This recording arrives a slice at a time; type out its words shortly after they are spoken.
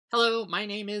Hello, my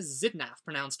name is Xidnaf,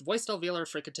 pronounced voiced alveolar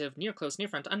fricative, near close, near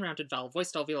front, unrounded vowel,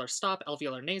 voiced alveolar stop,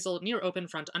 alveolar nasal, near open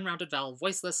front, unrounded vowel,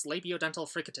 voiceless, labiodental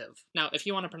fricative. Now, if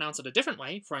you want to pronounce it a different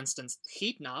way, for instance,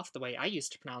 Xidnaf, the way I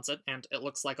used to pronounce it, and it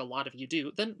looks like a lot of you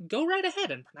do, then go right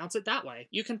ahead and pronounce it that way.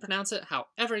 You can pronounce it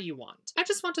however you want. I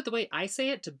just wanted the way I say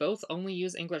it to both only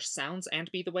use English sounds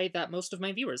and be the way that most of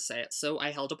my viewers say it, so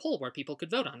I held a poll where people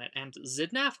could vote on it, and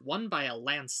Xidnaf won by a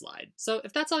landslide. So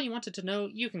if that's all you wanted to know,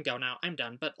 you can go now, I'm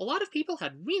done, but a lot of people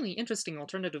had really interesting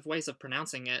alternative ways of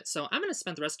pronouncing it, so I'm going to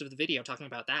spend the rest of the video talking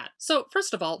about that. So,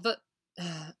 first of all,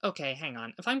 okay, hang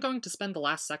on. If I'm going to spend the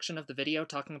last section of the video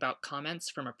talking about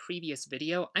comments from a previous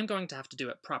video, I'm going to have to do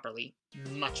it properly.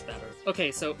 Much better.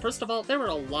 Okay, so first of all, there were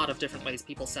a lot of different ways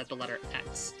people said the letter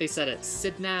X. They said it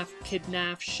Xidnaf,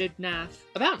 Kidnaf, Shidnaf.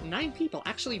 About 9 people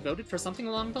actually voted for something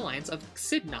along the lines of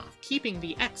Xidnaf, keeping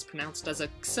the X pronounced as a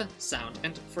X sound,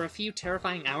 and for a few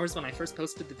terrifying hours when I first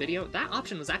posted the video, that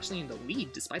option was actually in the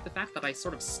lead, despite the fact that I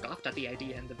sort of scoffed at the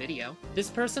idea in the video. This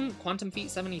person,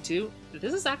 QuantumFeet72,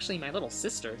 this is actually my little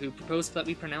sister, who proposed that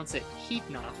we pronounce it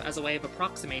Xidnaf as a way of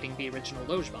approximating the original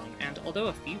Lojban, and although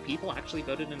a few people actually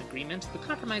voted in agreement, the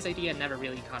compromise idea never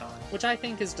really caught on, which I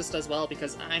think is just as well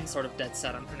because I'm sort of dead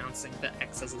set on pronouncing the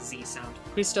X as a Z sound.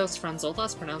 Christos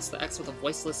Franzolas pronounced the X with a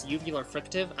voiceless uvular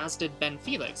fricative, as did Ben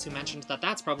Felix, who mentioned that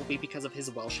that's probably because of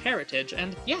his Welsh heritage,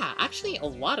 and yeah, actually a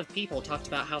lot of people talked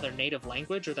about how their native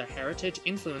language or their heritage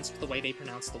influenced the way they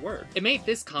pronounce the word. It made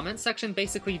this comment section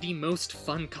basically the most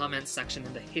fun comment section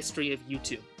in the history of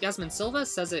YouTube. Yasmin Silva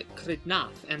says it Xidnaf,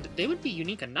 and they would be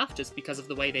unique enough just because of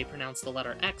the way they pronounce the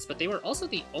letter X, but they were also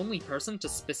the only person to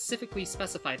specifically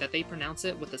specify that they pronounce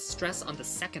it with a stress on the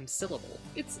second syllable.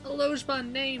 It's a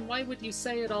Lojban name, why would you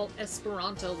say it all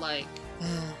Esperanto-like?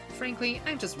 Frankly,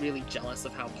 I'm just really jealous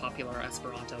of how popular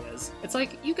Esperanto is. It's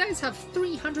like, you guys have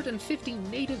 350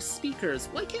 native speakers,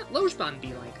 why can't Lojban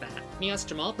be like that? Nias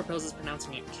Jamal proposes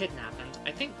pronouncing it Kidnap, and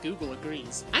I think Google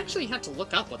agrees. I actually had to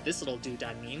look up what this little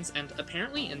doodad means, and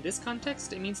apparently in this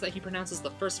context, it means that he pronounces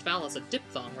the first vowel as a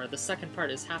diphthong, where the second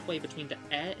part is halfway between the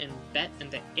e in bet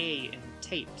and the a in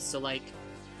tape, so like,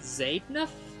 Xidnaf?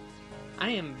 I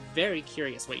am very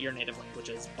curious what your native language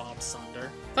is, Bob Sonder.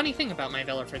 Funny thing about my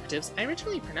velar fricatives, I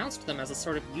originally pronounced them as a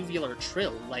sort of uvular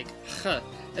trill, like h,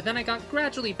 and then I got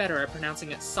gradually better at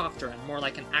pronouncing it softer and more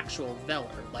like an actual velar,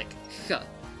 like h.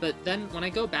 But then, when I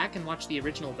go back and watch the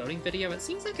original voting video, it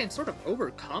seems like I'm sort of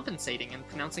overcompensating and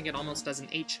pronouncing it almost as an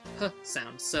h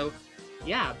sound, so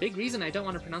yeah, big reason I don't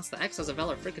want to pronounce the X as a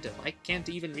velar fricative. I can't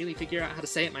even really figure out how to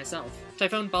say it myself.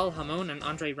 Typhon Bal Hamon and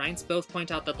Andre Reintz both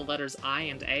point out that the letters I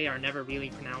and A are never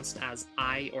really pronounced as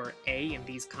I or A in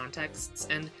these contexts,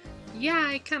 and yeah,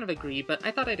 I kind of agree, but I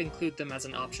thought I'd include them as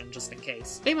an option just in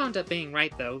case. They wound up being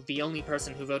right though. The only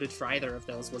person who voted for either of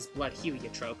those was Blood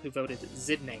Heliotrope, who voted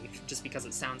Xidnaf, just because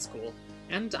it sounds cool.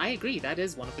 And I agree, that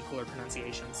is one of the cooler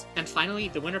pronunciations. And finally,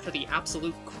 the winner for the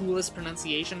absolute coolest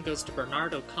pronunciation goes to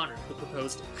Bernard O'Connor, who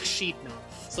proposed Xidnaf,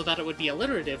 so that it would be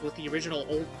alliterative with the original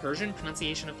Old Persian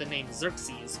pronunciation of the name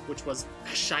Xerxes, which was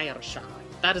Xayarshah.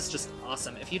 That is just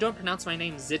awesome. If you don't pronounce my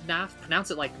name Xidnaf, pronounce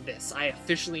it like this. I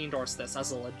officially endorse this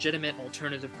as a legitimate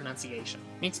alternative pronunciation.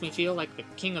 Makes me feel like the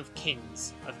king of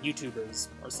kings of YouTubers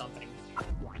or something.